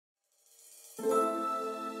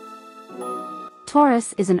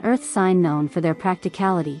Taurus is an earth sign known for their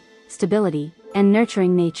practicality, stability, and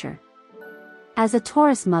nurturing nature. As a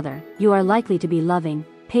Taurus mother, you are likely to be loving,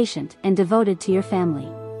 patient, and devoted to your family.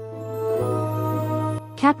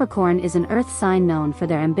 Capricorn is an earth sign known for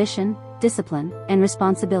their ambition, discipline, and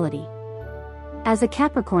responsibility. As a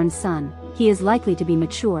Capricorn Son, he is likely to be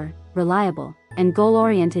mature, reliable, and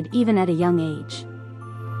goal-oriented even at a young age.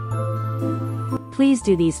 Please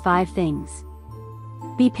do these 5 things.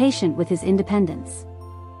 Be patient with his independence.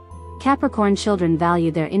 Capricorn children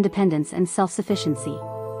value their independence and self-sufficiency.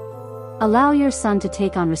 Allow your son to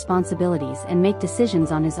take on responsibilities and make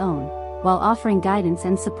decisions on his own, while offering guidance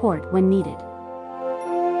and support when needed.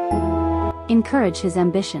 Encourage his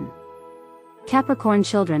ambition. Capricorn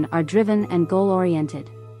children are driven and goal-oriented.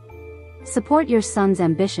 Support your son's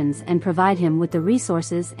ambitions and provide him with the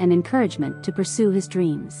resources and encouragement to pursue his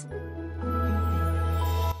dreams.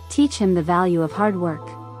 Teach him the value of hard work.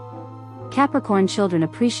 Capricorn children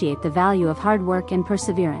appreciate the value of hard work and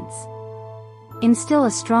perseverance. Instill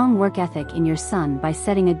a strong work ethic in your son by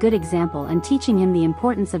setting a good example and teaching him the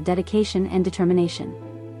importance of dedication and determination.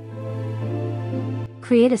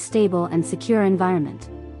 Create a stable and secure environment.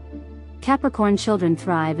 Capricorn children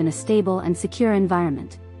thrive in a stable and secure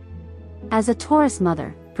environment. As a Taurus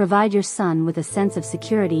mother, provide your son with a sense of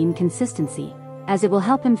security and consistency, as it will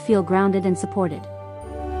help him feel grounded and supported.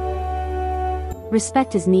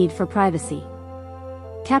 Respect his need for privacy.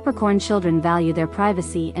 Capricorn children value their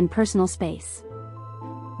privacy and personal space.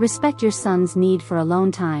 Respect your son's need for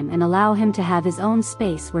alone time and allow him to have his own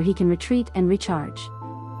space where he can retreat and recharge.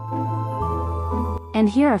 And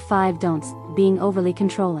here are 5 don'ts: being overly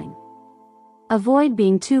controlling. Avoid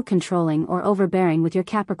being too controlling or overbearing with your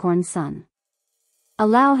Capricorn son.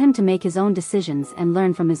 Allow him to make his own decisions and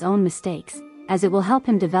learn from his own mistakes, as it will help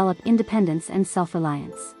him develop independence and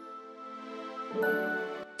self-reliance.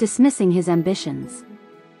 Dismissing his ambitions.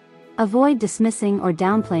 Avoid dismissing or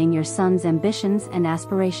downplaying your son's ambitions and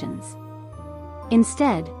aspirations.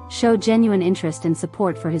 Instead, show genuine interest and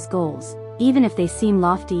support for his goals, even if they seem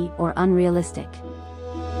lofty or unrealistic.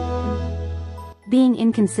 Being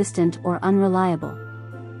inconsistent or unreliable.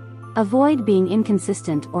 Avoid being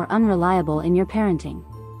inconsistent or unreliable in your parenting.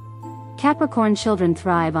 Capricorn children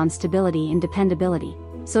thrive on stability and dependability,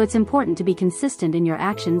 so it's important to be consistent in your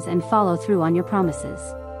actions and follow through on your promises.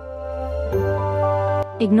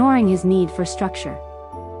 Ignoring his need for structure.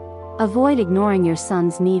 Avoid ignoring your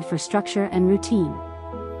son's need for structure and routine.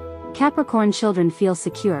 Capricorn children feel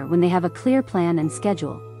secure when they have a clear plan and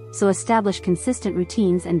schedule, so establish consistent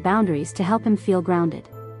routines and boundaries to help him feel grounded.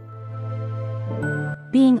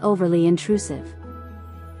 Being overly intrusive.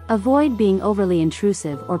 Avoid being overly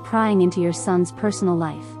intrusive or prying into your son's personal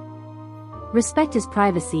life. Respect his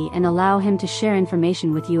privacy and allow him to share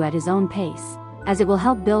information with you at his own pace, as it will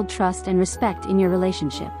help build trust and respect in your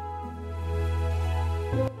relationship.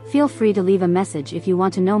 Feel free to leave a message if you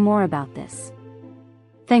want to know more about this.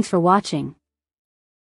 Thanks for watching.